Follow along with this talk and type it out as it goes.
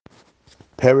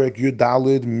Perek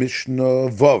Yudalid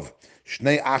Mishnah Vav.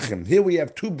 Shnei Achim. Here we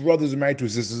have two brothers married to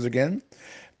sisters again.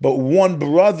 But one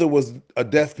brother was a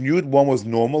deaf mute, one was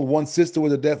normal. One sister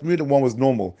was a deaf mute, and one was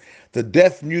normal. The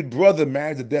deaf mute brother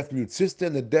married the deaf mute sister,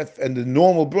 and the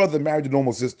normal brother married the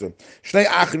normal sister. Shnei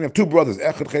Achim, you have two brothers.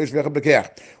 Echad Cheresh v'echad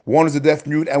Bekeach. One is a deaf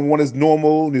mute, and one is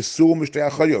normal. Nisu Mishtei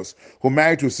Achayos, who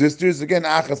married two sisters. Again,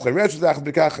 Achas Cheresh v'echad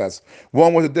Bekachas.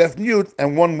 One was a deaf mute,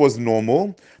 and one was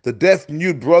normal. The deaf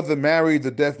mute brother married the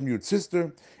deaf mute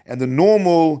sister, and the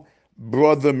normal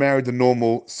brother married the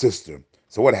normal sister.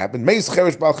 So what happened? If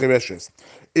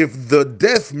the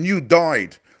deaf mute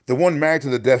died, the one married to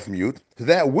the deaf mute,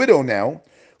 that widow now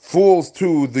falls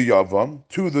to the yavam,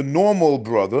 to the normal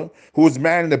brother, who was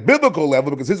married in a biblical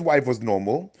level because his wife was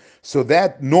normal. So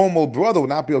that normal brother will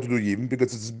not be able to do yibum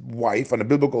because it's his wife on a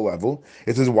biblical level.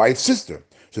 It's his wife's sister.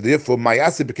 So therefore,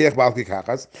 what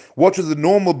should the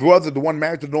normal brother, the one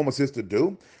married to the normal sister,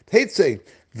 do? They'd say,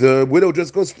 the widow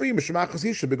just goes free,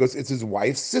 because it's his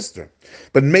wife's sister.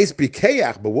 But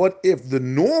what if the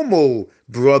normal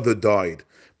brother died?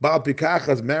 Baal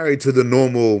Pikachas married to the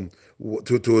normal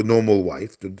to a normal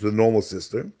wife, to the normal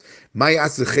sister.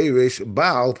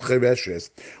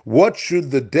 What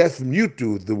should the deaf mute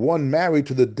do? The one married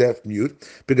to the deaf mute,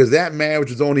 because that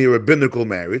marriage is only a rabbinical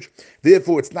marriage.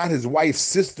 Therefore, it's not his wife's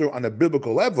sister on a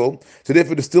biblical level. So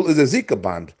therefore, there still is a zika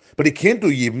bond. But he can't do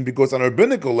yibum because on a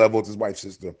rabbinical level, it's his wife's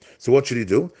sister. So what should he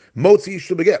do? Motzi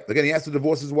should get. Again, he has to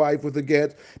divorce his wife with a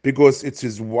get because it's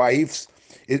his wife's.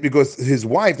 Because his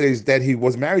wife that he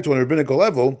was married to on a rabbinical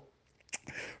level,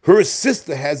 her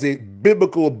sister has a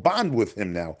biblical bond with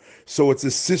him now. So it's a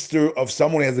sister of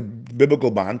someone who has a biblical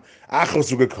bond.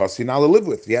 Achos now to live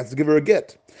with. He has to give her a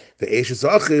get. The Eshes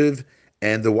Achiv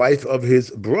and the wife of his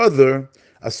brother,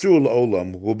 Asur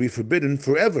Olam, will be forbidden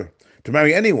forever to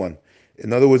marry anyone.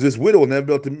 In other words, this widow will never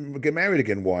be able to get married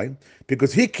again. Why?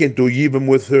 Because he can't do yibum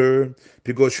with her,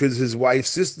 because she's his wife's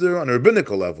sister on a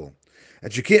rabbinical level.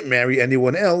 And she can't marry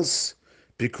anyone else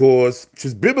because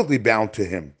she's biblically bound to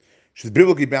him. She's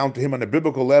biblically bound to him on a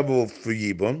biblical level for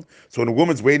yibum. So when a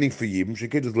woman's waiting for yibum, she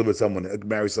can't just live with someone,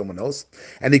 marry someone else.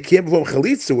 And he can't perform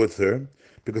chalitza with her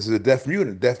because he's a deaf mute,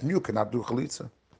 and a deaf mute cannot do chalitza.